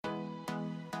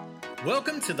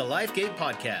Welcome to the LifeGate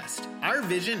Podcast. Our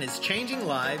vision is changing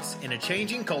lives in a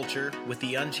changing culture with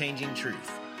the unchanging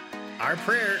truth. Our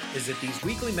prayer is that these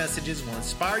weekly messages will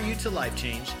inspire you to life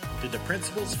change through the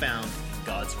principles found in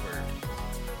God's Word.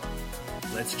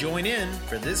 Let's join in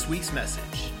for this week's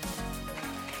message.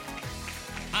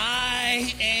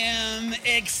 I am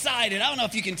excited. I don't know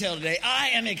if you can tell today. I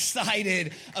am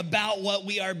excited about what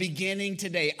we are beginning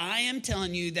today. I am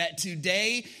telling you that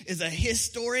today is a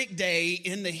historic day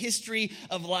in the history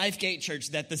of LifeGate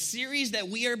Church, that the series that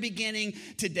we are beginning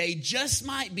today just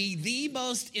might be the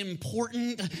most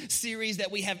important series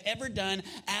that we have ever done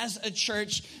as a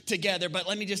church together. But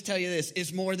let me just tell you this,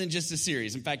 it's more than just a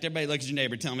series. In fact, everybody look at your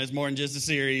neighbor, tell them it's more than just a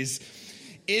series.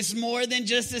 It's more than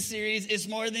just a series. It's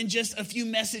more than just a few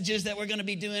messages that we're going to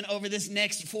be doing over this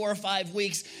next 4 or 5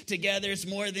 weeks together. It's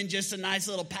more than just a nice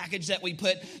little package that we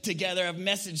put together of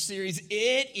message series.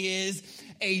 It is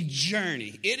a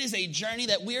journey. It is a journey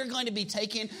that we're going to be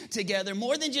taking together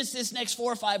more than just this next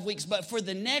 4 or 5 weeks, but for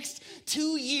the next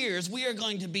 2 years, we are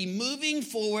going to be moving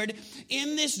forward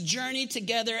in this journey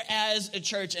together as a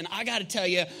church. And I got to tell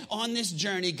you, on this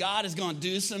journey, God is going to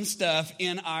do some stuff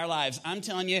in our lives. I'm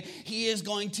telling you, He is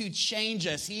going to change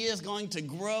us. He is going to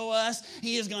grow us.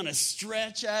 He is going to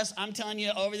stretch us. I'm telling you,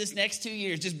 over this next 2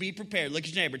 years, just be prepared. Look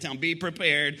at your neighbor, tell him, be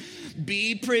prepared.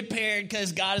 Be prepared,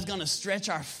 because God is going to stretch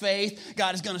our faith.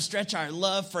 God is going to stretch our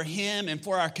love for Him and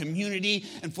for our community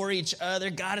and for each other.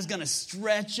 God is going to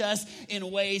stretch us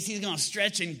in ways. He's going to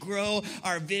stretch and grow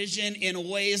our vision in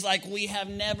ways like we have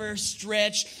never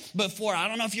stretched before. I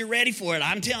don't know if you're ready for it.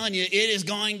 I'm telling you, it is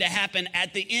going to happen.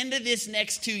 At the end of this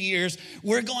next 2 years,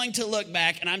 we're going to look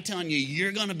back, and I'm telling you,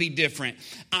 you're going to be different.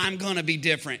 I'm going to be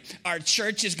different. Our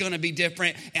church is going to be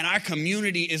different, and our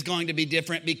community is going to be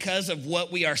different because of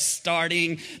what we are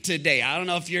starting today. I don't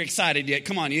know if you're excited yet.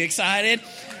 Come on, you excited?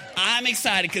 I'm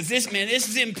excited because this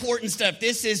is important stuff.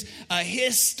 This is a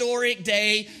historic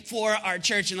day for our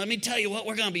church. And let me tell you what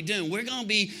we're going to be doing. We're going to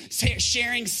be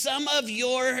sharing some of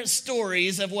your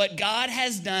stories of what God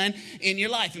has done in your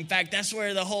life. In fact, that's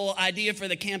where the whole idea for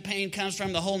the campaign comes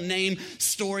from, the whole name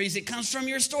Stories. It comes from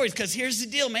your stories, because here's the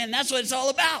deal, man. That's what it's all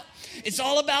about. It's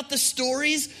all about the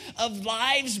stories of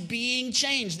lives being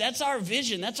changed. That's our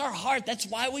vision. That's our heart. That's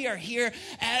why we are here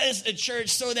as a church,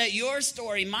 so that your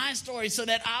story, my story, so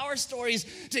that our stories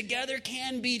together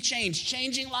can be changed.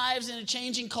 Changing lives in a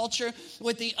changing culture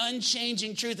with the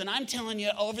unchanging truth. And I'm telling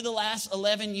you, over the last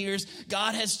 11 years,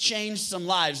 God has changed some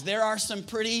lives. There are some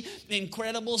pretty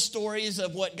incredible stories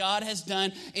of what God has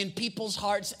done in people's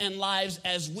hearts and lives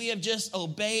as we have just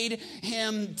obeyed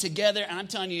Him together. And I'm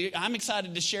telling you, I'm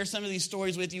excited to share some of these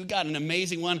stories with you. We've got an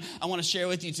amazing one I want to share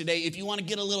with you today. If you want to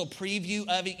get a little preview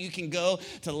of it, you can go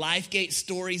to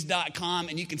lifegatestories.com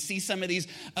and you can see some of these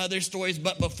other stories.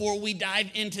 But before we dive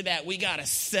into that, we got to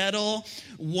settle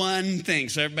one thing.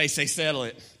 So everybody say settle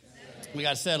it. We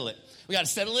got to settle it. We got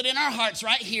to settle it in our hearts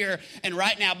right here and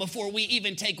right now before we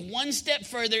even take one step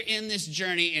further in this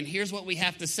journey. And here's what we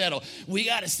have to settle. We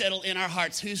got to settle in our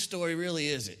hearts, whose story really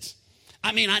is it?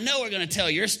 I mean, I know we're going to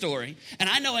tell your story, and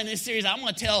I know in this series I'm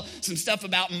going to tell some stuff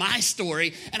about my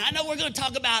story, and I know we're going to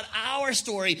talk about our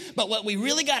story, but what we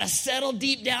really got to settle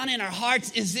deep down in our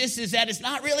hearts is that it's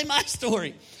not really my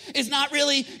story. It's not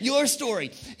really your story.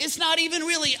 It's not even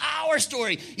really our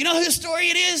story. You know whose story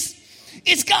it is?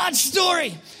 It's God's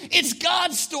story. It's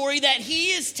God's story that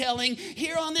He is telling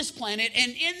here on this planet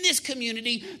and in this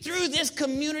community, through this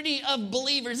community of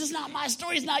believers. It's not my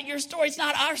story. It's not your story. It's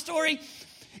not our story.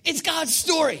 It's God's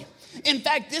story. In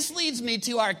fact, this leads me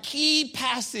to our key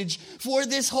passage for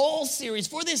this whole series,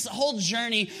 for this whole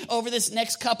journey over this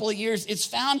next couple of years. It's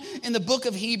found in the book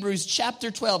of Hebrews,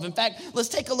 chapter 12. In fact, let's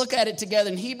take a look at it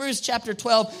together. In Hebrews chapter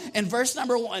 12 and verse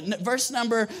number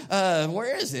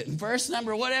where is it? Verse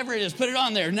number, whatever it is, put it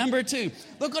on there, number 2.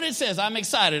 Look what it says. I'm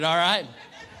excited, all right?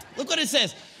 Look what it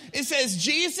says. It says,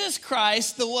 Jesus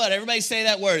Christ, the what? Everybody say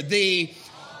that word. The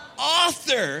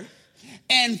author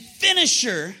and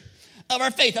finisher of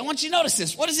our faith. I want you to notice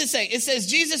this. What does it say? It says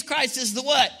Jesus Christ is the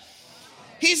what?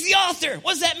 He's the author.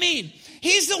 What does that mean?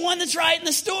 He's the one that's writing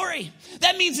the story.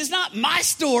 That means it's not my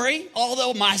story,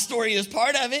 although my story is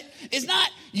part of it. It's not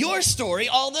your story,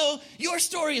 although your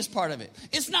story is part of it.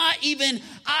 It's not even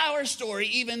our story,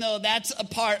 even though that's a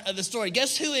part of the story.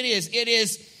 Guess who it is? It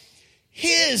is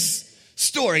His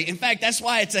story. In fact, that's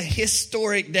why it's a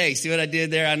historic day. See what I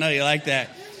did there? I know you like that.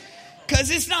 Because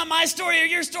it's not my story or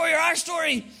your story or our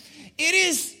story. It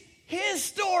is His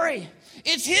story.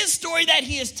 It's His story that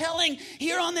He is telling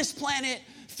here on this planet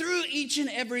through each and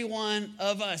every one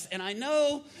of us. And I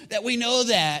know that we know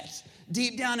that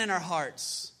deep down in our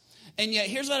hearts. And yet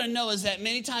here's what I know is that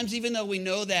many times, even though we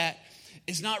know that,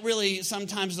 is not really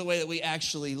sometimes the way that we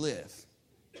actually live.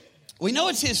 We know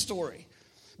it's his story,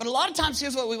 but a lot of times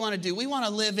here's what we want to do. We want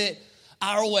to live it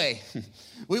our way.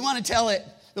 We want to tell it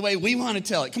the way we want to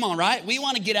tell it. Come on, right? We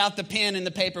want to get out the pen and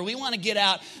the paper. We want to get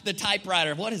out the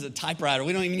typewriter. What is a typewriter?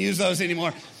 We don't even use those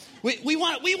anymore. We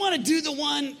want to do the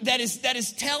one that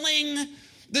is telling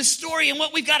the story. And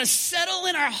what we've got to settle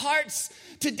in our hearts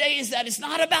today is that it's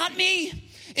not about me.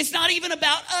 It's not even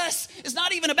about us. It's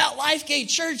not even about Lifegate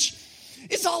Church.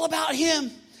 It's all about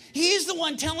him. He's the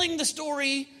one telling the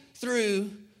story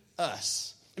through us.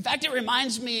 In fact, it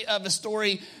reminds me of a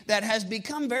story that has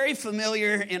become very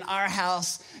familiar in our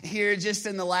house here just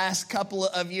in the last couple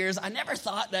of years. I never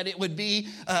thought that it would be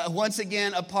once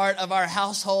again a part of our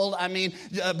household. I mean,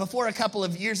 before a couple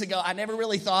of years ago, I never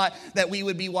really thought that we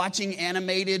would be watching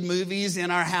animated movies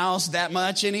in our house that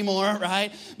much anymore,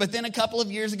 right? But then a couple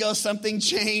of years ago, something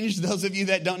changed. Those of you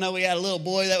that don't know, we had a little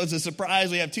boy. That was a surprise.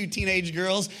 We have 2 teenage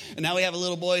girls, and now we have a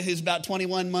little boy who's about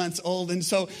 21 months old. And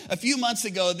so a few months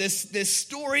ago, this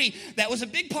story that was a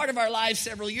big part of our lives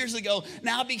several years ago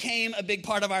now became a big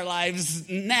part of our lives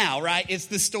now, right? It's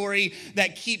the story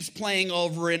that keeps playing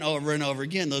over and over and over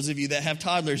again. Those of you that have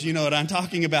toddlers, you know what I'm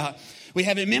talking about. We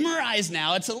have it memorized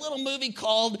now. It's a little movie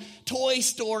called Toy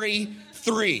Story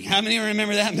 3. How many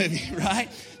remember that movie, right?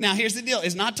 Now, here's the deal.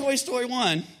 It's not Toy Story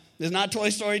 1. It's not Toy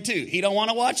Story 2. He don't want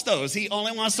to watch those. He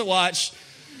only wants to watch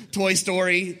Toy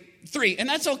Story 3. And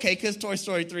that's okay, because Toy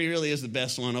Story 3 really is the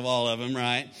best one of all of them,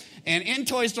 right? And in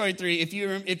Toy Story 3, if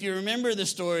you remember the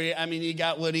story, I mean, you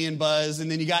got Woody and Buzz, and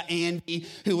then you got Andy,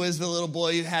 who was the little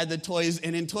boy who had the toys.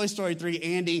 And in Toy Story 3,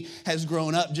 Andy has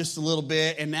grown up just a little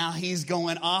bit, and now he's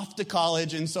going off to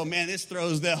college. And so, man, this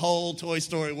throws the whole Toy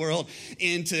Story world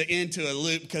into a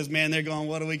loop, because, man, they're going,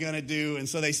 what are we going to do? And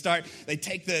so they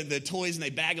take the toys and they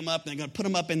bag them up, and they're going to put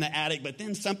them up in the attic. But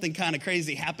then something kind of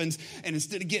crazy happens, and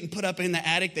instead of getting put up in the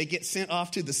attic, they get sent off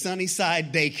to the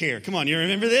Sunnyside daycare. Come on, you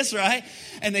remember this, right?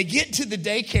 And they get to the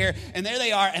daycare, and there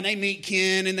they are, and they meet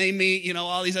Ken, and they meet,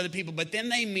 all these other people, but then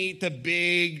they meet the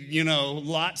big,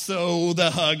 Lotso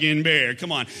the Hugging Bear.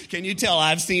 Come on, can you tell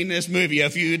I've seen this movie a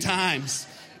few times?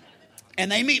 And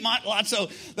they meet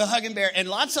Lotso the Hugging Bear, and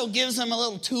Lotso gives them a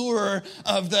little tour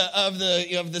of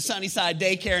the Sunnyside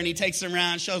daycare, and he takes them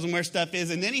around, shows them where stuff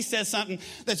is, and then he says something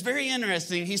that's very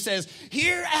interesting. He says,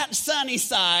 here at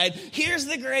Sunnyside, here's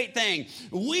the great thing.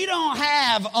 We don't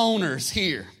have owners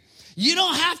here. You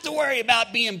don't have to worry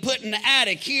about being put in the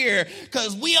attic here,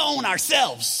 because we own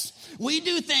ourselves. We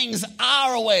do things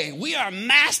our way. We are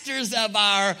masters of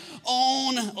our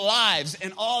own lives.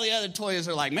 And all the other toys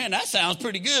are like, man, that sounds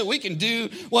pretty good. We can do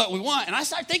what we want. And I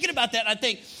start thinking about that, and I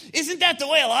think, isn't that the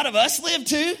way a lot of us live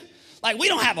too? Like, we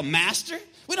don't have a master.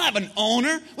 We don't have an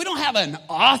owner. We don't have an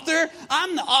author.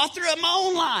 I'm the author of my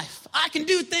own life. I can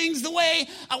do things the way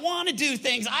I want to do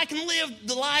things. I can live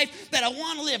the life that I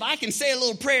want to live. I can say a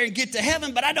little prayer and get to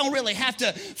heaven, but I don't really have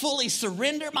to fully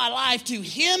surrender my life to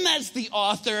him as the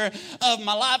author of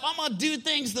my life. I'm going to do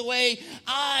things the way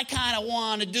I kind of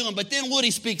want to do them. But then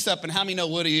Woody speaks up, and how many know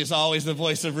Woody is always the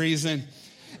voice of reason?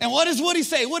 And what does Woody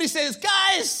say? Woody says,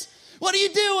 guys, what are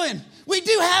you doing? We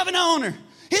do have an owner.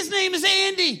 His name is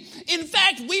Andy. In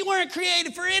fact, we weren't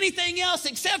created for anything else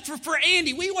except for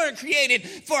Andy. We weren't created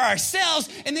for ourselves.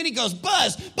 And then he goes,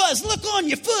 Buzz, look on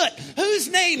your foot. Whose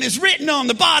name is written on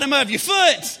the bottom of your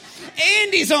foot?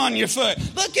 Andy's on your foot.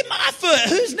 Look at my foot.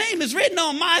 Whose name is written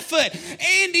on my foot?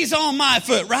 Andy's on my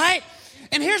foot, right?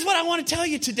 And here's what I want to tell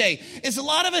you today, is a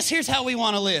lot of us, here's how we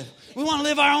want to live. We want to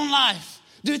live our own life.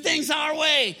 Do things our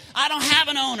way. I don't have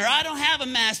an owner. I don't have a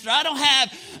master. I don't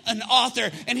have an author.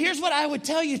 And here's what I would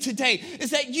tell you today, is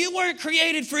that you weren't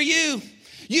created for you.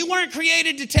 You weren't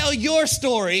created to tell your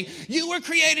story. You were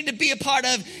created to be a part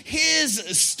of his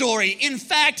story. In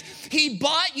fact, he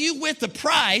bought you with a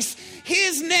price.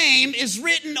 His name is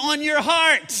written on your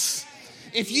hearts.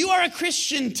 If you are a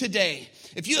Christian today,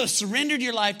 if you have surrendered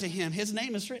your life to him, his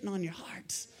name is written on your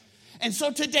hearts. And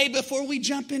so today, before we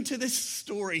jump into this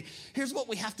story, here's what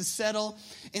we have to settle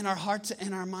in our hearts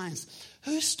and our minds.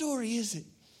 Whose story is it?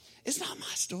 It's not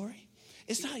my story.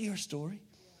 It's not your story.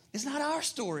 It's not our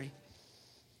story.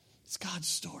 It's God's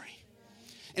story.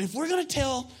 And if we're going to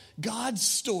tell God's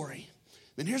story,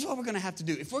 then here's what we're going to have to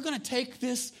do. If we're going to take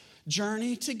this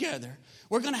journey together,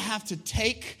 we're going to have to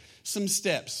take some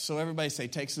steps. So everybody say,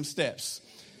 take some steps.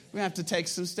 We have to take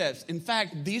some steps. In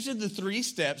fact, these are the 3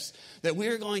 steps that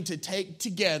we're going to take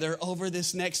together over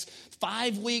this next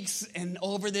 5 weeks and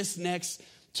over this next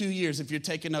 2 years. If you're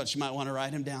taking notes, you might want to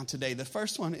write them down today. The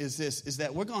first one is this, is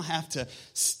that we're going to have to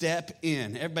step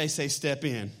in. Everybody say step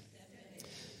in.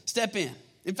 Step in.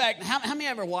 In fact, how many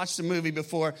ever watched a movie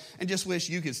before and just wish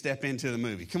you could step into the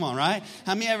movie? Come on, right?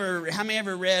 How many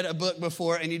ever read a book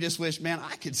before and you just wish, man,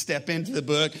 I could step into the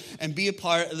book and be a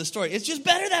part of the story? It's just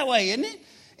better that way, isn't it?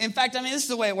 In fact, this is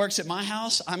the way it works at my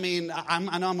house. I know I'm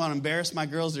going to embarrass my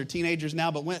girls. They're teenagers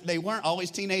now, but they weren't always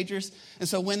teenagers. And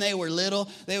so when they were little,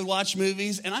 they would watch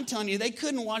movies. And I'm telling you, they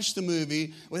couldn't watch the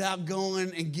movie without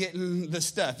going and getting the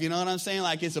stuff. You know what I'm saying?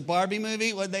 Like it's a Barbie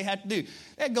movie. What they have to do?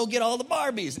 They'd go get all the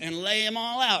Barbies and lay them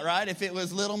all out, right? If it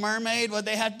was Little Mermaid, what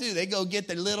they have to do? They go get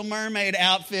the Little Mermaid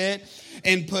outfit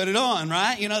and put it on,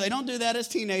 right? They don't do that as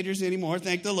teenagers anymore,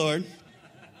 thank the Lord.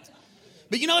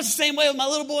 But it's the same way with my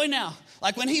little boy now.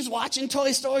 Like when he's watching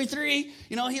Toy Story 3,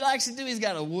 he likes to do, he's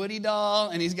got a Woody doll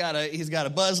and he's got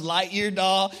a Buzz Lightyear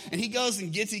doll. And he goes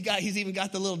and gets, he's even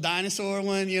got the little dinosaur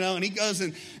one, and he goes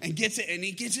and gets it and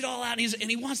he gets it all out. And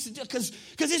he wants to do, because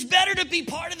it's better to be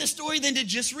part of the story than to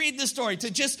just read the story, to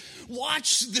just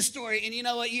watch the story. And you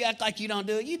know what? You act like you don't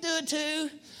do it. You do it too.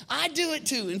 I do it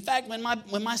too. In fact, when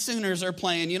my Sooners are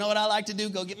playing, you know what I like to do?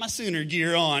 Go get my Sooner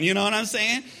gear on. You know what I'm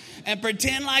saying? And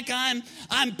pretend like I'm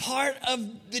part of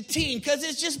the team, because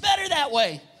it's just better that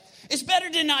way. It's better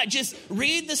to not just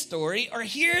read the story or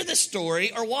hear the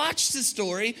story or watch the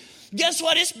story. Guess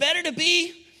what? It's better to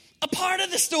be a part of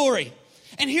the story.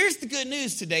 And here's the good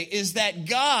news today is that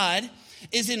God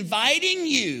is inviting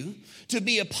you to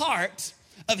be a part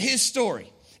of his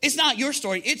story. It's not your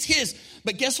story, it's his.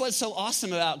 But guess what's so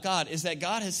awesome about God is that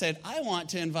God has said, I want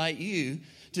to invite you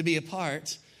to be a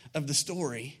part of the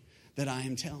story that I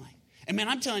am telling. And man,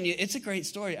 I'm telling you, it's a great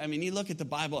story. You look at the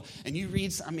Bible and you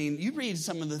read some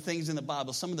of the things in the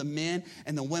Bible, some of the men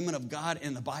and the women of God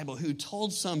in the Bible who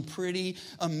told some pretty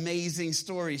amazing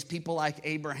stories. People like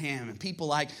Abraham and people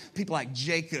like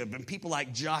Jacob and people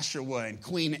like Joshua and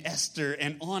Queen Esther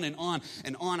and on and on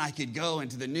and on. I could go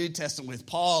into the New Testament with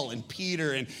Paul and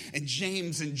Peter and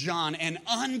James and John, and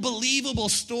unbelievable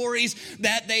stories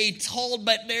that they told.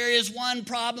 But there is one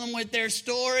problem with their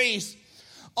stories.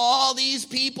 All these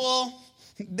people,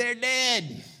 they're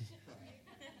dead.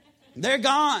 They're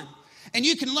gone. And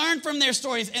you can learn from their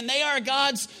stories, and they are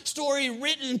God's story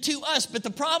written to us. But the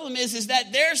problem is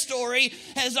that their story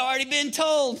has already been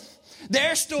told.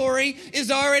 Their story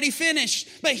is already finished.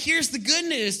 But here's the good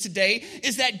news today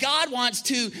is that God wants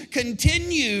to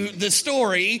continue the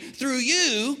story through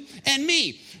you and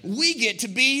me. We get to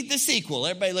be the sequel.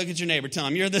 Everybody look at your neighbor, tell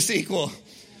him you're the sequel.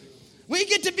 We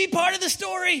get to be part of the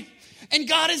story. And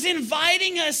God is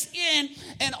inviting us in,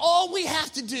 and all we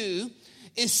have to do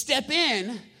is step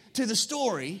in to the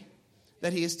story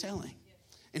that he is telling.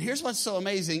 And here's what's so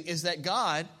amazing is that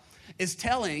God is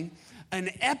telling an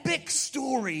epic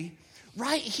story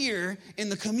right here in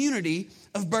the community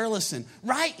of Burleson.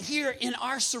 Right here in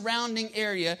our surrounding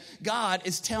area, God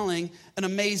is telling an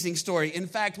amazing story. In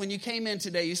fact, when you came in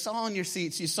today, you saw on your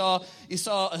seats, you saw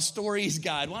a stories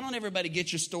guide. Why don't everybody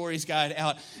get your stories guide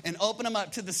out and open them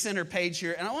up to the center page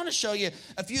here? And I want to show you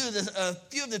a few of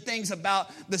the things about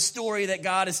the story that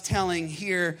God is telling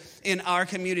here in our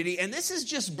community. And this is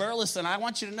just Burleson. I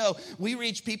want you to know we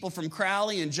reach people from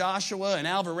Crowley and Joshua and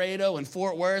Alvarado and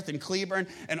Fort Worth and Cleburne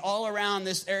and all around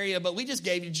this area. But we just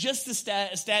gave you just the stats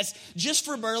just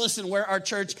for Burleson, where our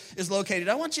church is located.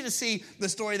 I want you to see the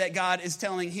story that God is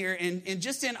telling here in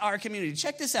just in our community.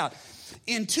 Check this out.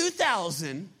 In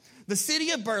 2000, the city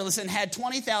of Burleson had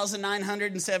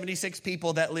 20,976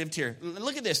 people that lived here.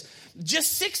 Look at this.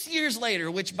 Just 6 years later,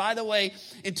 which, by the way,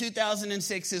 in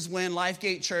 2006 is when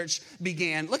Lifegate Church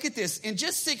began. Look at this. In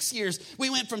just 6 years, we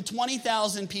went from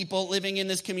 20,000 people living in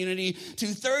this community to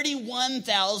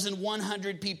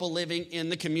 31,100 people living in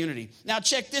the community. Now,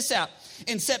 check this out.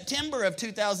 In September of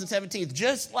 2017,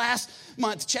 just last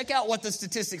month, check out what the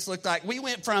statistics looked like. We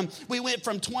went from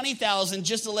 20,000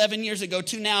 just 11 years ago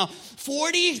to now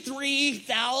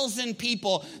 43,000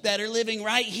 people that are living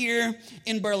right here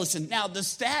in Burleson. Now, the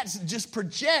stats just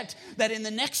project that in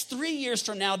the next 3 years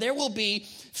from now, there will be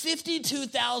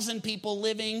 52,000 people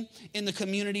living in the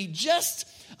community just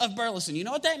of Burleson. You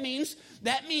know what that means?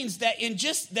 That means that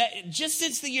just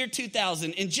since the year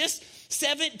 2000, in just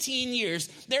 17 years,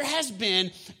 there has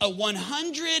been a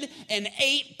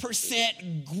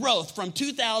 108% growth from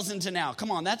 2000 to now.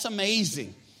 Come on, that's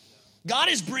amazing. God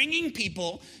is bringing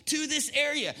people to this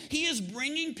area. He is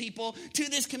bringing people to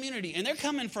this community. And they're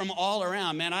coming from all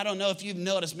around, man. I don't know if you've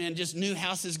noticed, man, just new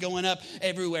houses going up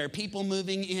everywhere. People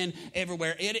moving in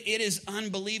everywhere. It is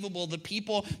unbelievable, the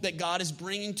people that God is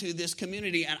bringing to this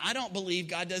community. And I don't believe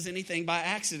God does anything by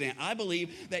accident. I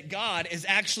believe that God is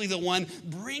actually the one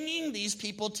bringing these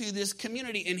people to this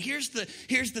community. And here's the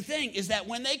thing, is that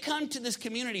when they come to this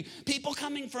community, people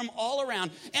coming from all around,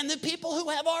 and the people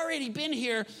who have already been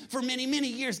here for many, many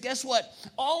years. Guess what?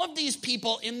 All of these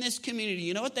people in this community,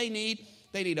 you know what they need?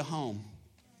 They need a home.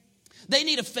 They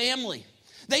need a family.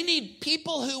 They need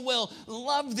people who will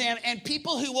love them and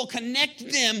people who will connect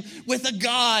them with a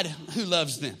God who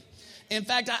loves them. In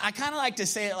fact, I kind of like to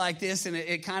say it like this, and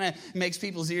it kind of makes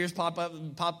people's ears pop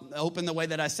open the way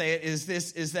that I say it,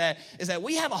 is that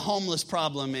we have a homeless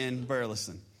problem in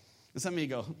Burleson. And some of you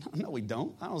go, no, we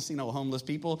don't. I don't see no homeless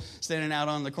people standing out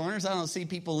on the corners. I don't see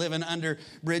people living under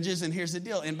bridges. And here's the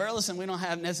deal. In Burleson, we don't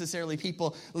have necessarily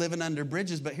people living under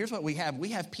bridges, but here's what we have. We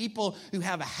have people who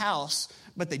have a house,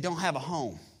 but they don't have a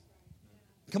home.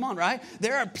 Come on, right?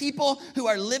 There are people who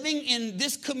are living in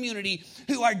this community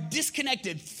who are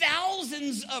disconnected.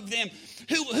 Thousands of them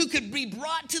who could be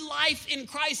brought to life in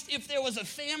Christ if there was a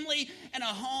family and a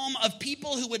home of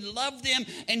people who would love them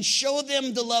and show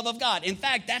them the love of God. In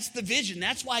fact, that's the vision.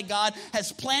 That's why God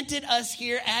has planted us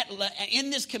here in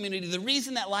this community. The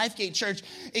reason that LifeGate Church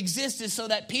exists is so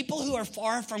that people who are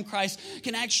far from Christ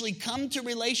can actually come to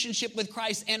relationship with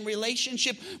Christ and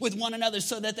relationship with one another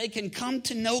so that they can come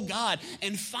to know God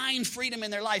and find freedom in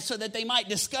their life so that they might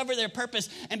discover their purpose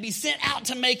and be sent out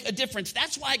to make a difference.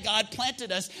 That's why God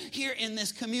planted us here in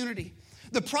this community.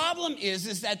 The problem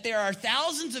is that there are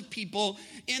thousands of people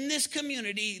in this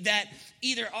community that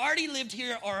either already lived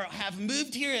here or have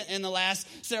moved here in the last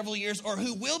several years or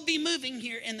who will be moving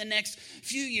here in the next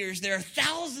few years. There are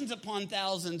thousands upon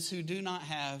thousands who do not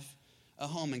have a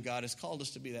home, and God has called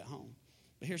us to be that home.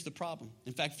 But here's the problem.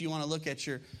 In fact, if you want to look at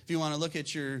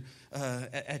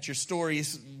your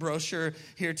stories brochure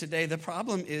here today, the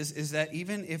problem is that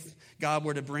even if God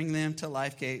were to bring them to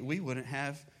LifeGate, we wouldn't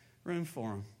have room for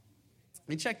them. I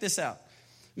mean, check this out.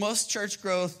 Most church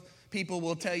growth people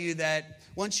will tell you that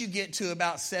once you get to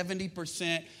about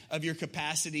 70% of your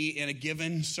capacity in a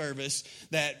given service,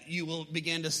 that you will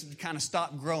begin to kind of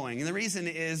stop growing. And the reason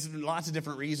is lots of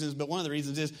different reasons, but one of the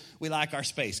reasons is we like our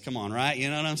space. Come on, right? You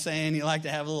know what I'm saying? You like to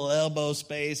have a little elbow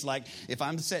space. Like if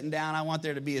I'm sitting down, I want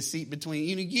there to be a seat between.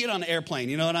 You get on the airplane.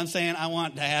 You know what I'm saying? I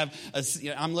want to have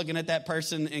I'm looking at that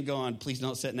person and going, please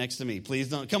don't sit next to me. Please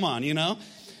don't. Come on, you know?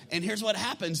 And here's what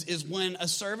happens is when a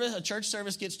church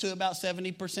service gets to about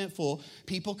 70% full,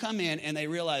 people come in and they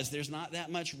realize there's not that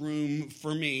much room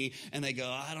for me. And they go,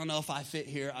 I don't know if I fit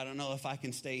here. I don't know if I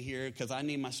can stay here because I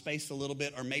need my space a little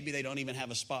bit. Or maybe they don't even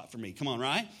have a spot for me. Come on,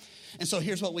 right? And so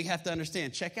here's what we have to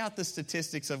understand. Check out the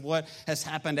statistics of what has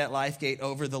happened at LifeGate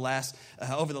over the last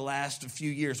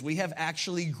few years. We have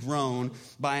actually grown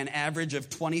by an average of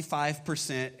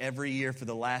 25% every year for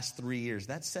the last 3 years.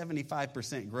 That's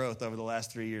 75% growth over the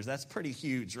last 3 years. That's pretty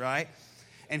huge, right?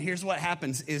 And here's what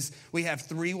happens is we have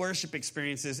 3 worship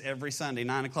experiences every Sunday,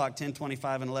 9 o'clock,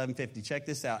 10:25, and 11:50. Check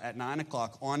this out. At 9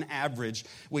 o'clock, on average,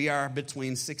 we are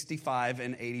between 65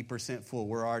 and 80% full.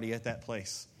 We're already at that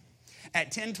place.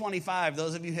 At 10:25,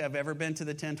 those of you who have ever been to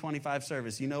the 10:25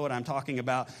 service, you know what I'm talking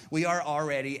about. We are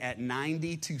already at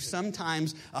 90 to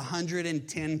sometimes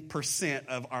 110%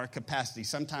 of our capacity,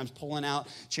 sometimes pulling out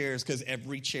chairs because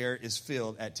every chair is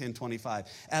filled at 10:25.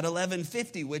 At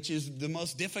 11:50, which is the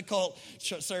most difficult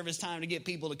service time to get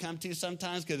people to come to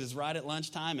sometimes because it's right at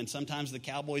lunchtime and sometimes the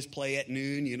Cowboys play at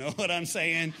noon, you know what I'm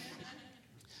saying?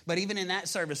 But even in that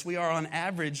service, we are on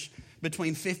average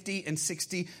between 50 and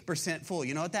 60% full.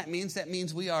 You know what that means? That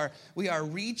means we are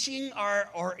reaching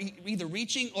either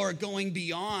reaching or going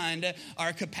beyond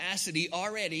our capacity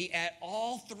already at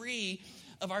all 3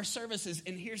 of our services.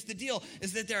 And here's the deal,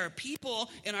 is that there are people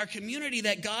in our community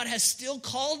that God has still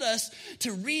called us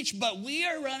to reach, but we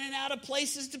are running out of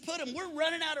places to put them. We're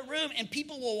running out of room, and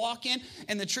people will walk in.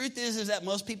 And the truth is that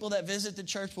most people that visit the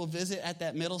church will visit at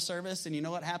that middle service. And you know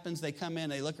what happens? They come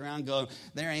in, they look around, go,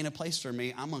 there ain't a place for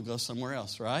me. I'm going to go somewhere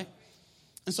else, right?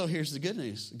 And so here's the good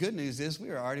news. The good news is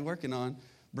we are already working on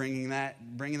bringing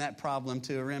that problem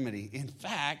to a remedy. In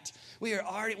fact, we're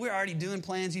already doing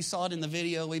plans. You saw it in the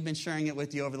video. We've been sharing it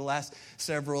with you over the last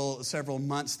several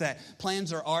months. That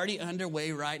plans are already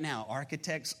underway right now.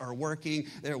 Architects are working.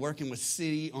 They're working with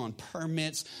city on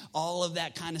permits, all of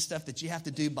that kind of stuff that you have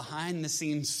to do behind the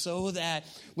scenes, so that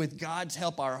with God's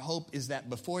help, our hope is that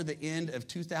before the end of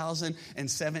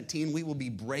 2017, we will be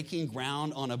breaking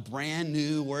ground on a brand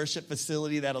new worship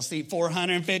facility that'll seat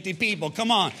 450 people.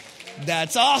 Come on.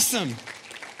 That's awesome.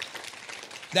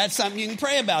 That's something you can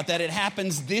pray about, that it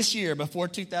happens this year before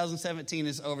 2017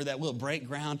 is over, that we'll break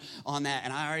ground on that.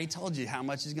 And I already told you how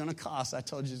much it's going to cost. I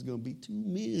told you it's going to be $2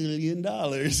 million,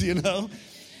 you know.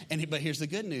 But here's the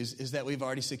good news, is that we've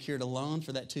already secured a loan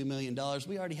for that $2 million.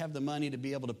 We already have the money to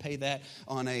be able to pay that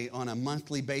on a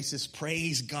monthly basis.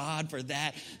 Praise God for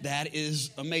that. That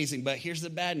is amazing. But here's the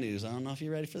bad news. I don't know if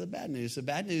you're ready for the bad news. The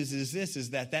bad news is this, is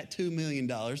that $2 million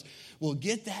will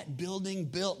get that building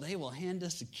built. They will hand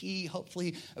us a key,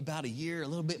 hopefully about a year, a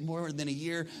little bit more than a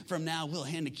year from now. They'll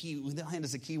hand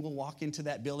us a key. We'll walk into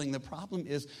that building. The problem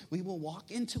is we will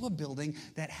walk into a building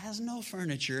that has no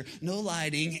furniture, no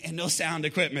lighting, and no sound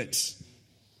equipment.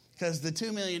 Because the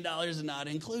 $2 million is not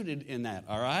included in that,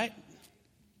 all right?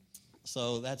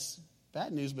 So that's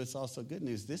bad news, but it's also good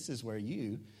news. This is where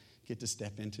you get to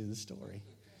step into the story.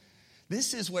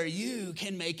 This is where you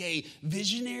can make a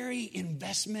visionary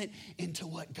investment into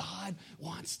what God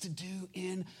wants to do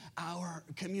in our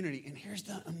community. And here's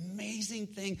the amazing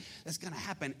thing that's going to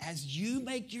happen. As you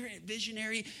make your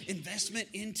visionary investment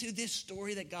into this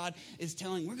story that God is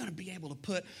telling, we're going to be able to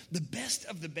put the best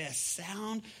of the best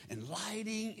sound and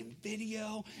lighting and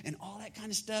video and all that kind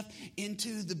of stuff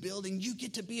into the building. You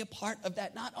get to be a part of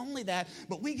that. Not only that,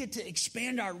 but we get to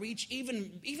expand our reach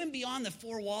even beyond the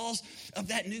four walls of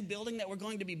that new building that we're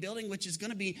going to be building, which is going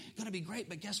to be great.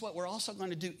 But guess what? We're also going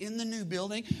to do in the new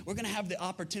building. We're going to have the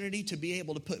opportunity to be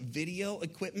able to put video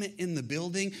equipment in the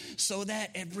building so that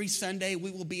every Sunday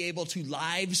we will be able to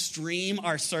live stream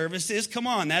our services. Come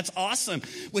on, that's awesome.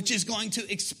 Which is going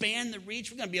to expand the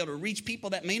reach. We're going to be able to reach people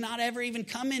that may not ever even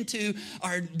come into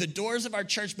the doors of our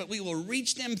church, but we will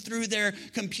reach them through their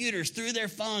computers, through their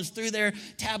phones, through their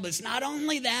tablets. Not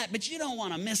only that, but you don't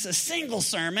want to miss a single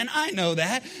sermon. I know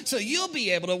that. So you'll be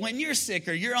able to, when you're sick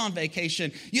or you're on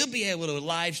vacation, you'll be able to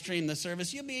live stream the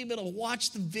service. You'll be able to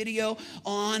watch the video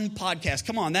on podcast.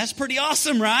 Come on, that's pretty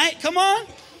awesome, right? Come on.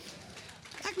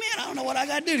 Like, man, I don't know what I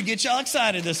got to do to get y'all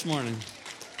excited this morning.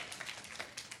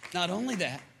 Not only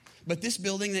that, but this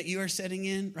building that you are sitting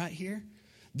in right here,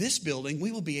 this building,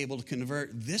 we will be able to convert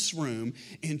this room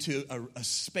into a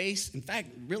space. In fact,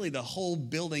 really the whole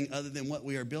building, other than what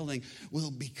we are building,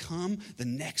 will become the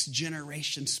next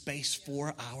generation space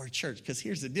for our church. Because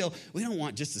here's the deal. We don't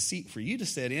want just a seat for you to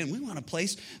sit in. We want a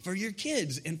place for your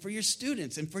kids and for your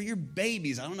students and for your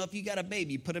babies. I don't know if you got a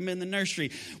baby, put them in the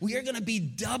nursery. We are going to be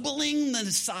doubling the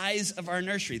size of our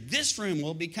nursery. This room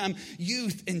will become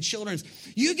youth and children's.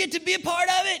 You get to be a part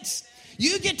of it.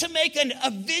 You get to make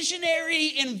a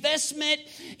visionary investment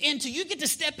you get to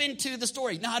step into the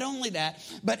story. Not only that,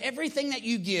 but everything that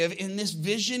you give in this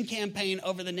vision campaign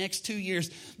over the next 2 years,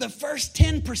 the first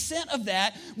 10% of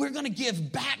that, we're going to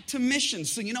give back to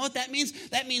missions. So you know what that means?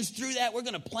 That means through that, we're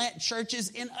going to plant churches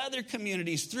in other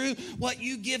communities. Through what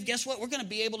you give, guess what? We're going to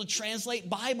be able to translate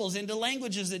Bibles into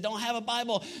languages that don't have a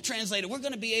Bible translator. We're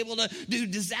going to be able to do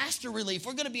disaster relief.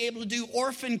 We're going to be able to do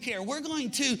orphan care. We're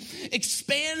going to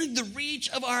expand the reach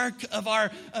of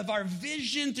our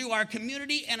vision through our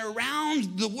community and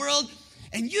around the world,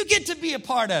 and you get to be a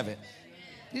part of it.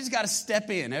 You just got to step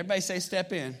in. Everybody say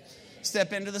step in.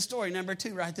 Step into the story. Number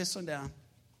 2, write this one down.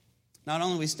 Not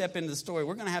only we step into the story,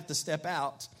 we're going to have to step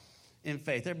out in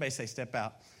faith. Everybody say step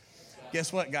out.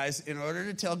 Guess what, guys? In order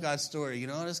to tell God's story, you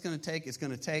know what it's going to take? It's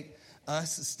going to take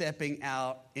us stepping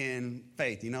out in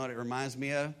faith. You know what it reminds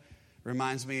me of?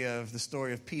 Reminds me of the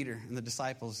story of Peter and the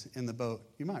disciples in the boat.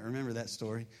 You might remember that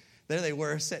story. There they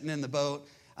were sitting in the boat.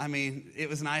 I mean, it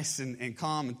was nice and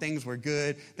calm, and things were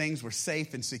good. Things were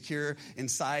safe and secure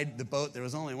inside the boat. There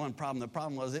was only one problem. The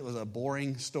problem was it was a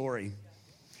boring story.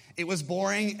 It was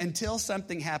boring until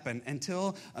something happened,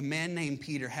 until a man named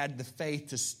Peter had the faith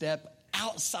to step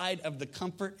outside of the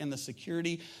comfort and the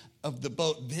security of the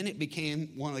boat. Then it became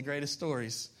one of the greatest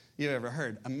stories you've ever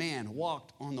heard. A man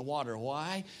walked on the water.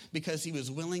 Why? Because he was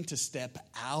willing to step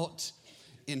out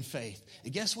in faith.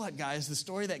 And guess what, guys? The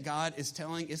story that God is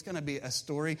telling is going to be a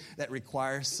story that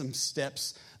requires some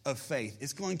steps of faith.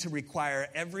 It's going to require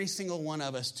every single one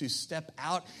of us to step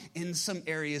out in some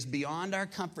areas beyond our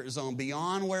comfort zone,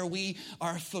 beyond where we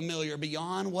are familiar,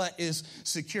 beyond what is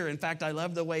secure. In fact, I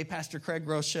love the way Pastor Craig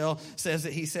Rochelle says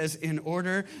it. He says, in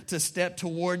order to step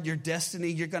toward your destiny,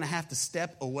 you're going to have to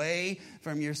step away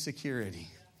from your security.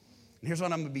 And here's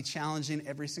what I'm going to be challenging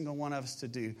every single one of us to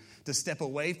do, to step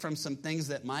away from some things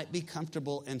that might be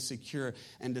comfortable and secure,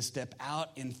 and to step out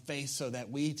in faith so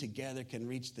that we together can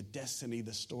reach the destiny,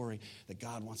 the story that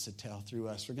God wants to tell through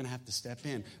us. We're going to have to step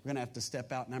in. We're going to have to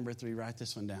step out. Number 3, write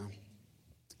this one down.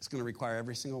 It's going to require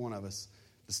every single one of us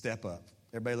to step up.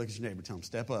 Everybody look at your neighbor. Tell them,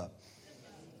 step up.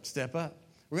 Step up.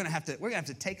 We're going to have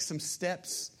to take some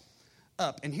steps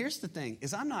up. And here's the thing,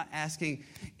 is I'm not asking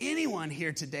anyone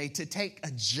here today to take a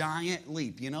giant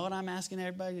leap. You know what I'm asking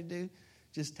everybody to do?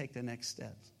 Just take the next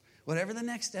step. Whatever the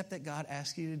next step that God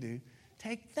asks you to do,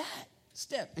 take that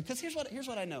step. Because here's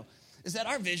what I know. is that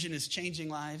our vision is changing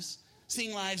lives,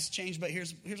 seeing lives change. But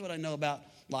here's what I know about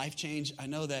life change. I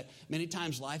know that many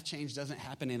times life change doesn't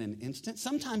happen in an instant.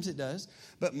 Sometimes it does,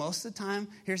 but most of the time,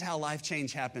 here's how life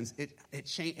change happens.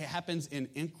 It happens in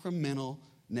incremental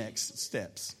next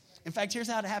steps. In fact, here's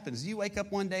how it happens. You wake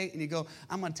up one day and you go,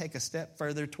 I'm going to take a step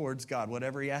further towards God,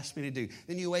 whatever he asked me to do.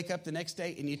 Then you wake up the next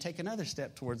day and you take another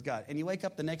step towards God. And you wake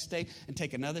up the next day and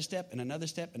take another step and another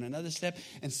step and another step.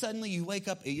 And suddenly you wake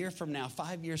up a year from now,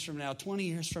 5 years from now, 20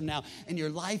 years from now, and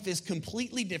your life is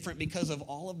completely different because of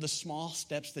all of the small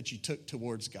steps that you took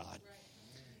towards God.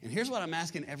 And here's what I'm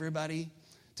asking everybody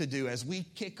to do as we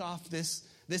kick off this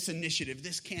initiative,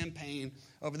 this campaign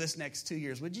over this next 2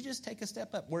 years. Would you just take a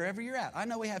step up wherever you're at? I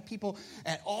know we have people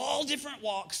at all different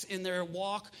walks in their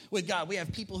walk with God. We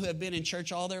have people who have been in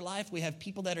church all their life. We have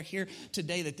people that are here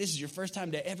today that this is your first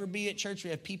time to ever be at church.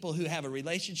 We have people who have a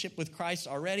relationship with Christ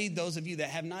already. Those of you that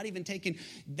have not even taken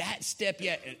that step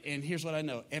yet. And here's what I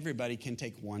know. Everybody can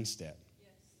take one step.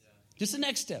 Yes. Just the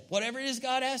next step. Whatever it is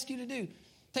God asks you to do.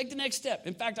 Take the next step.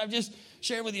 In fact, I've just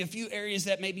shared with you a few areas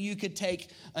that maybe you could take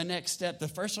a next step. The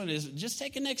first one is just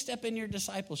take a next step in your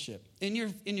discipleship, in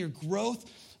your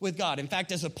growth with God. In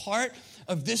fact, as a part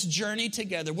of this journey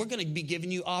together, we're going to be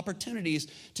giving you opportunities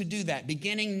to do that.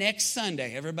 Beginning next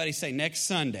Sunday, everybody say next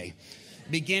Sunday.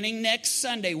 Beginning next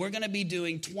Sunday, we're going to be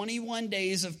doing 21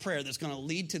 days of prayer that's going to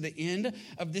lead to the end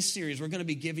of this series. We're going to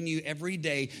be giving you every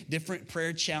day different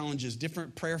prayer challenges,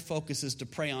 different prayer focuses to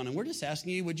pray on. And we're just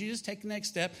asking you, would you just take the next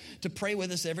step to pray with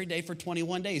us every day for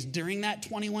 21 days? During that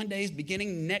 21 days,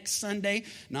 beginning next Sunday,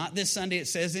 not this Sunday. It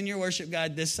says in your worship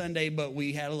guide this Sunday, but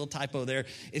we had a little typo there.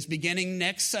 It's beginning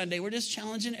next Sunday. We're just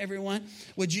challenging everyone.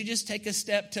 Would you just take a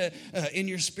step to in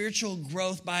your spiritual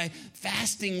growth by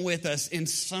fasting with us in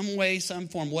some way, some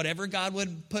form, whatever God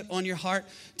would put on your heart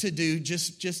to do,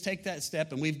 just take that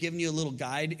step. And we've given you a little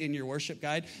guide in your worship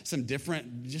guide, some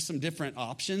different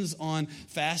options on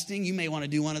fasting. You may want to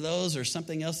do one of those or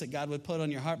something else that God would put on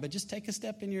your heart, but just take a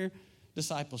step in your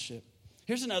discipleship.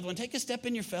 Here's another one. Take a step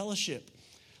in your fellowship.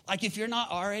 Like if you're not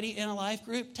already in a life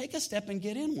group, take a step and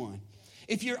get in one.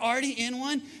 If you're already in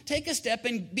one, take a step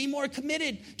and be more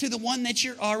committed to the one that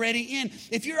you're already in.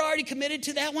 If you're already committed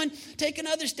to that one, take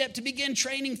another step to begin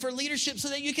training for leadership so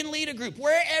that you can lead a group.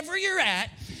 Wherever you're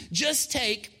at, just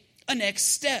take a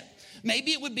next step.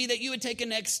 Maybe it would be that you would take a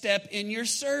next step in your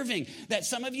serving. That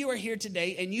some of you are here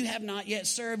today and you have not yet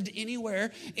served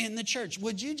anywhere in the church.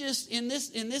 Would you just in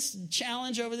this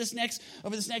challenge over this next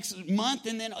month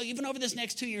and then even over this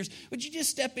next 2 years, would you just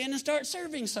step in and start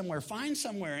serving somewhere? Find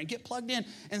somewhere and get plugged in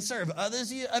and serve.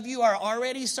 Others of you are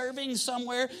already serving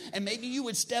somewhere, and maybe you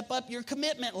would step up your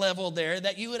commitment level there,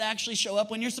 that you would actually show up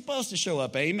when you're supposed to show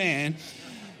up. Amen.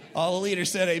 All the leaders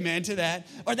said amen to that.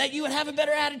 Or that you would have a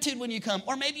better attitude when you come.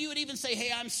 Or maybe you would even say, hey,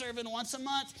 I'm serving once a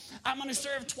month. I'm going to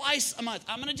serve twice a month.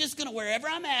 I'm going to wherever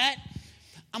I'm at,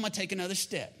 I'm going to take another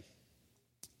step.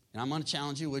 And I'm going to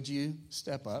challenge you, would you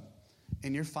step up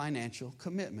in your financial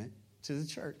commitment to the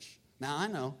church? Now, I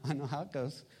know how it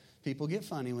goes. People get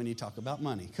funny when you talk about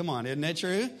money. Come on, isn't that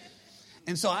true?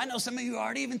 And so I know some of you are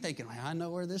already even thinking, I know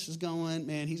where this is going.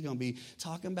 Man, he's going to be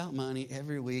talking about money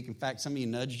every week. In fact, some of you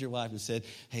nudged your wife and said,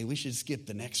 hey, we should skip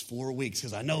the next 4 weeks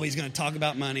because I know he's going to talk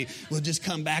about money. We'll just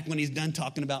come back when he's done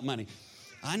talking about money.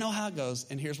 I know how it goes,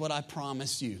 and here's what I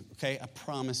promise you, okay? I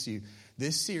promise you,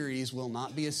 this series will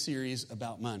not be a series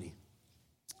about money.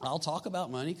 I'll talk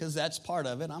about money because that's part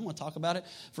of it. I'm going to talk about it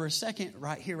for a second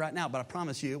right here, right now. But I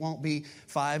promise you, it won't be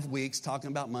 5 weeks talking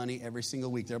about money every single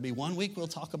week. There'll be 1 week we'll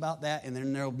talk about that, and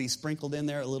then there'll be sprinkled in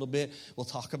there a little bit. We'll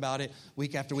talk about it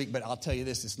week after week. But I'll tell you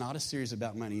this, it's not a series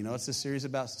about money. You know what it's a series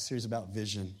about? It's a series about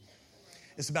vision.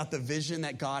 It's about the vision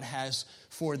that God has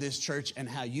for this church and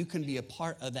how you can be a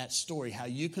part of that story, how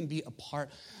you can be a part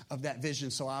of that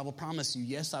vision. So I will promise you,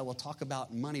 yes, I will talk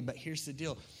about money, but here's the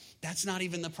deal. That's not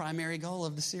even the primary goal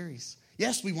of the series.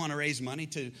 Yes, we want to raise money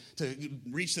to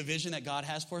reach the vision that God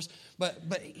has for us.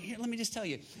 But here, let me just tell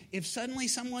you, if suddenly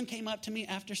someone came up to me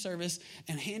after service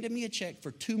and handed me a check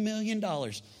for $2 million,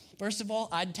 first of all,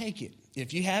 I'd take it.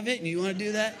 If you have it and you want to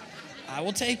do that, I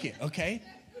will take it, okay?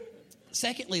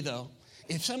 Secondly, though,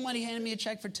 if somebody handed me a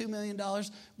check for $2 million,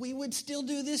 we would still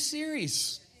do this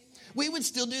series. We would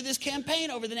still do this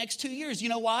campaign over the next 2 years. You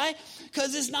know why?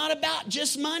 Because it's not about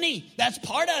just money. That's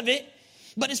part of it.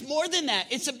 But it's more than that.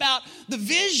 It's about the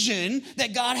vision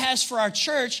that God has for our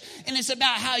church, and it's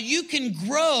about how you can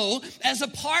grow as a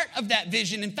part of that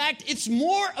vision. In fact, it's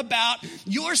more about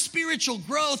your spiritual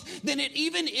growth than it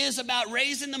even is about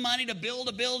raising the money to build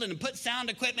a building and put sound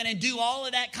equipment and do all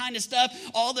of that kind of stuff,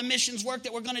 all the missions work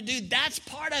that we're going to do. That's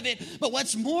part of it. But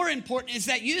what's more important is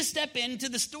that you step into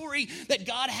the story that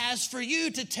God has for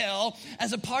you to tell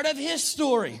as a part of his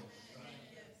story.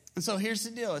 And so here's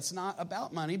the deal. It's not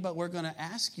about money, but we're going to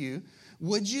ask you,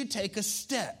 would you take a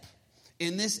step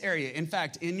in this area? In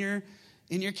fact, in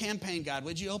your campaign guide,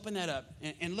 would you open that up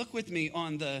and look with me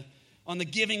on the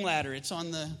giving ladder? It's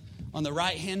on the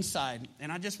right-hand side. And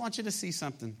I just want you to see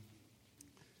something.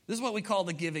 This is what we call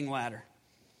the giving ladder.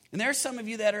 And there are some of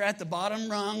you that are at the bottom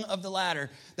rung of the ladder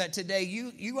that today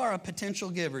you are a potential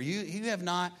giver. You have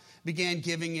not began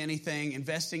giving anything,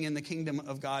 investing in the kingdom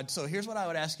of God. So here's what I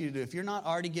would ask you to do. If you're not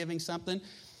already giving something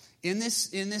in this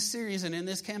series and in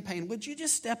this campaign, would you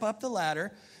just step up the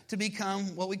ladder to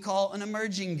become what we call an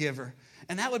emerging giver?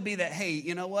 And that would be that, hey,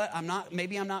 you know what?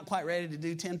 Maybe I'm not quite ready to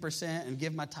do 10% and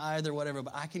give my tithe or whatever,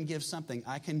 but I can give something.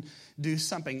 I can do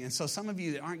something. And so some of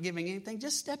you that aren't giving anything,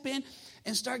 just step in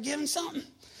and start giving something.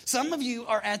 Some of you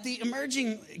are at the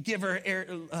emerging giver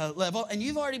level, and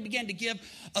you've already begun to give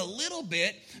a little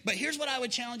bit. But here's what I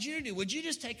would challenge you to do. Would you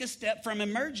just take a step from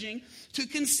emerging to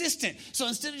consistent? So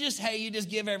instead of just, hey, you just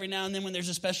give every now and then when there's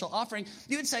a special offering,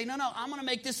 you would say, no, I'm going to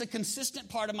make this a consistent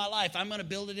part of my life. I'm going to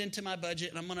build it into my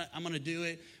budget, and I'm going to do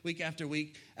it week after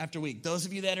week after week. Those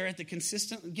of you that are at the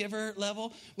consistent giver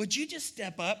level, would you just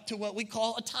step up to what we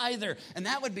call a tither? And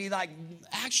that would be like,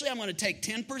 actually, I'm going to take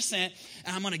 10% and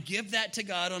I'm going to give that to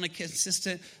God on a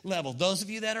consistent level. Those of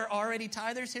you that are already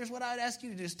tithers, here's what I would ask you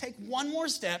to do is take one more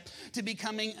step to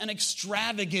becoming an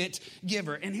extravagant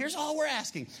giver. And here's all we're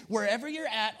asking. Wherever you're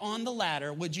at on the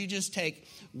ladder, would you just take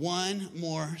one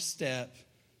more step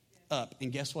up?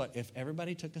 And guess what? If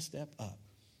everybody took a step up,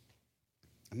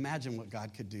 imagine what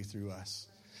God could do through us.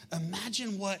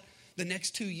 Imagine what the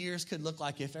next 2 years could look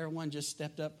like if everyone just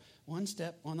stepped up one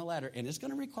step on the ladder. And it's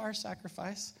going to require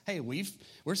sacrifice. Hey,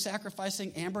 we're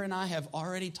sacrificing. Amber and I have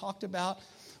already talked about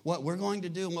what we're going to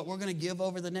do and what we're going to give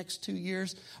over the next 2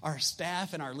 years. Our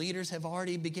staff and our leaders have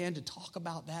already began to talk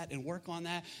about that and work on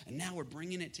that. And now we're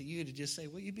bringing it to you to just say,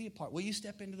 will you be a part? Will you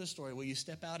step into the story? Will you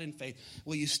step out in faith?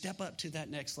 Will you step up to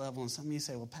that next level? And some of you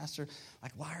say, well, Pastor,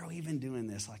 like, why are we even doing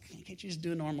this? Like, can't you just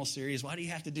do a normal series? Why do you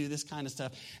have to do this kind of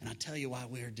stuff? And I'll tell you why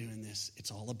we're doing this.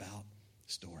 It's all about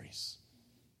stories.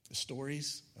 The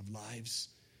stories of lives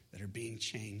that are being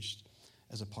changed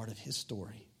as a part of his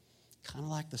story. Kind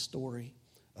of like the story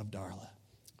of Darla.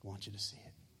 I want you to see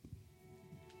it.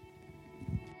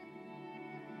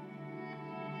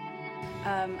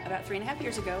 About 3.5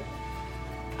 years ago,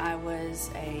 I was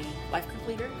a life group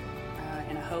leader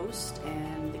and a host,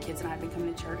 and the kids and I had been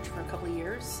coming to church for a couple of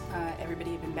years.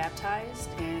 Everybody had been baptized,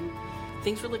 and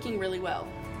things were looking really well.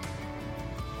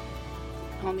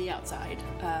 On the outside,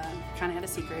 kind of had a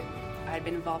secret. I had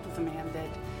been involved with a man that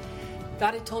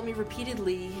God had told me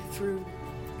repeatedly through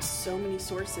so many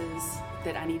sources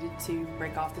that I needed to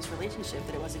break off this relationship,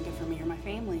 that it wasn't good for me or my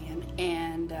family.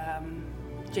 And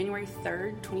January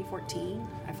 3rd, 2014,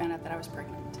 I found out that I was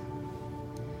pregnant.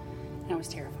 And I was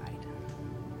terrified.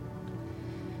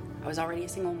 I was already a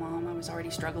single mom. I was already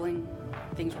struggling.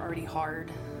 Things were already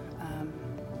hard.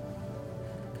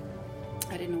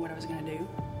 I didn't know what I was going to do.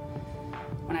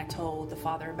 When I told the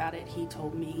father about it, he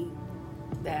told me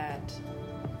that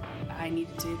I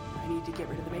needed to get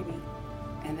rid of the baby.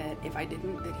 And that if I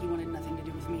didn't, that he wanted nothing to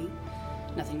do with me,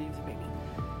 nothing to do with the baby.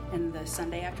 And the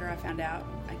Sunday after I found out,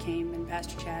 I came and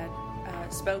Pastor Chad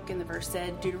spoke, and the verse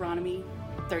said, Deuteronomy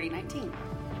 30:19.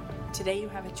 Today you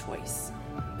have a choice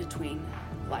between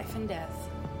life and death,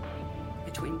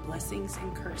 between blessings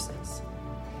and curses.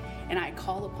 And I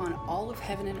call upon all of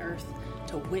heaven and earth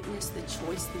to witness the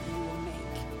choice that you will make.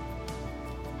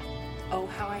 Oh,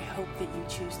 how I hope that you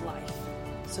choose life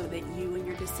so that you and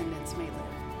your descendants may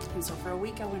live. And so for a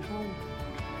week I went home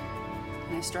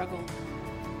and I struggled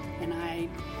and I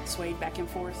swayed back and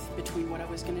forth between what I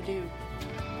was going to do.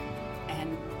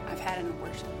 And I've had an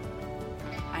abortion.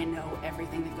 I know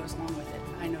everything that goes along with it.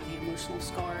 I know the emotional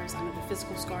scars, I know the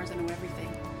physical scars, I know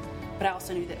everything. But I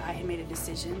also knew that I had made a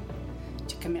decision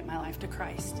to commit my life to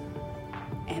Christ.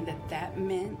 And that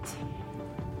meant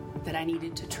that I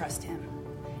needed to trust him.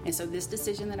 And so this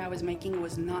decision that I was making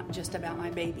was not just about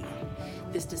my baby.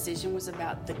 This decision was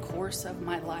about the course of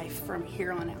my life from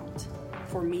here on out.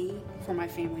 For me, for my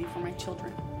family, for my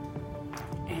children.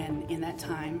 And in that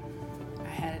time, I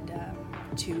had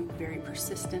two very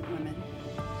persistent women,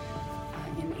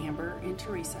 in Amber and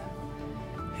Teresa,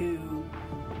 who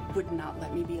would not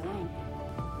let me be alone.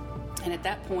 And at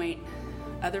that point,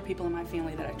 other people in my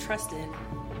family that I trusted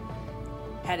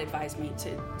had advised me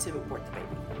to abort the baby.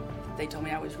 They told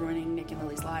me I was ruining Nick and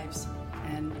Lily's lives,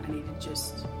 and I needed to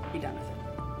just be done with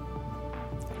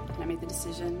it. And I made the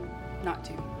decision not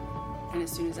to. And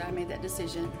as soon as I made that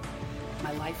decision,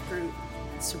 my life group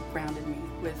surrounded me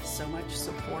with so much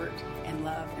support and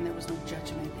love, and there was no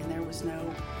judgment, and there was no,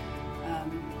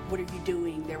 what are you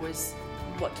doing? There was,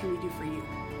 what can we do for you?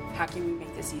 How can we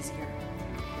make this easier?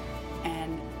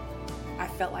 And I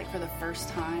felt like for the first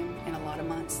time in a lot of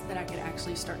months that I could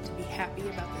actually start to be happy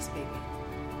about this baby.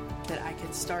 That I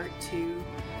could start to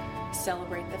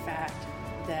celebrate the fact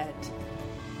that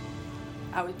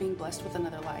I was being blessed with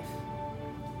another life.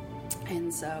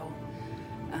 And so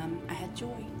I had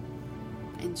joy,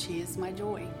 and she is my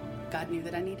joy. God knew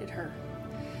that I needed her.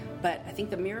 But I think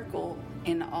the miracle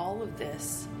in all of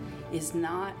this is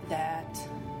not that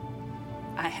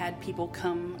I had people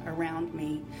come around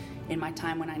me in my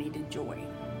time when I needed joy.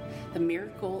 The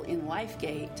miracle in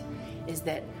LifeGate is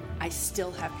that I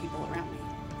still have people around me.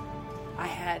 I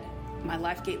had my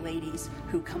LifeGate ladies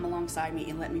who come alongside me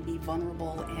and let me be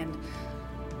vulnerable and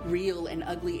real and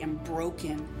ugly and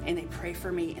broken, and they pray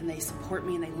for me and they support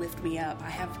me and they lift me up. I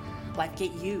have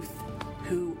LifeGate youth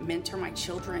who mentor my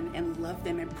children and love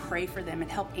them and pray for them and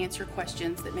help answer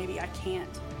questions that maybe I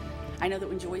can't. I know that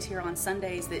when Joy's here on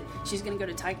Sundays that she's going to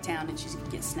go to Tyketown and she's going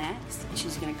to get snacks and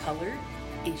she's going to color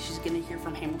and she's going to hear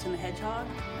from Hamilton the Hedgehog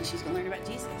and she's going to learn about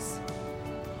Jesus.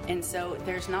 And so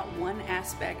there's not one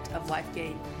aspect of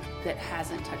LifeGate that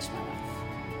hasn't touched my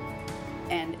life.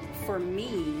 And for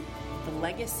me, the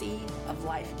legacy of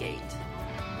LifeGate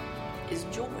is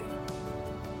joy.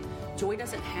 Joy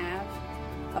doesn't have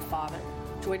a father.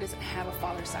 Joy doesn't have a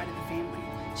father's side of the family.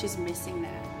 She's missing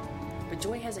that. But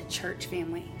Joy has a church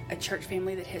family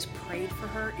that has prayed for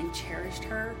her and cherished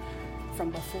her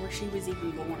from before she was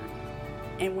even born.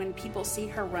 And when people see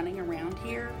her running around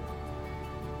here,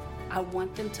 I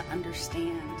want them to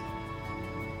understand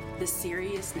the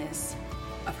seriousness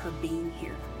of her being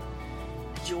here.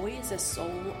 Joy is a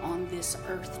soul on this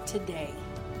earth today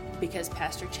because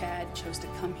Pastor Chad chose to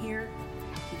come here.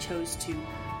 He chose to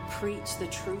preach the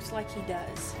truth like he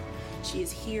does. She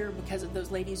is here because of those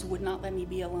ladies who would not let me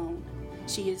be alone.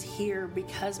 She is here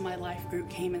because my life group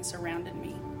came and surrounded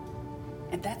me.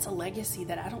 And that's a legacy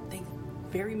that I don't think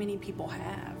very many people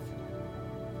have.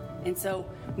 And so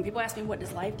when people ask me, what does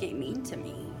LifeGate mean to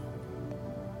me?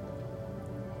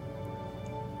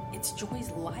 It's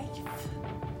Joy's life.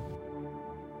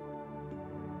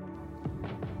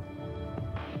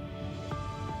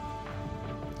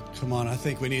 Come on, I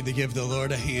think we need to give the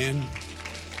Lord a hand.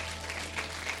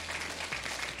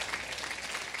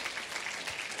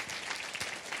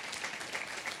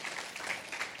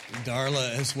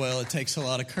 Darla as well. It takes a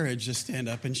lot of courage to stand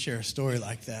up and share a story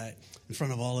like that in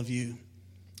front of all of you.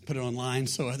 Put it online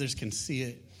so others can see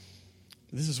it.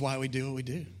 This is why we do what we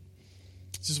do.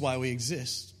 This is why we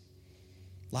exist.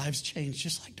 Lives change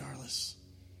just like Darla's,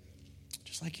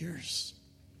 just like yours,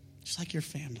 just like your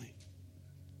family.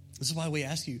 This is why we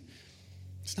ask you,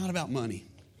 it's not about money.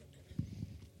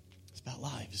 It's about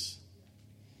lives.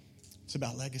 It's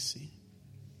about legacy.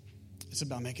 It's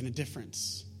about making a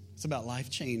difference. It's about life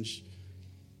change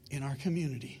in our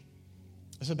community.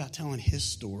 It's about telling his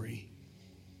story.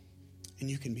 And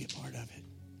you can be a part of it.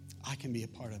 I can be a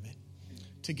part of it.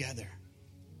 Together.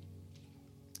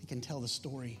 He can tell the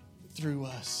story through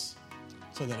us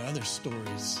so that other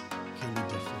stories can be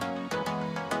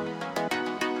different.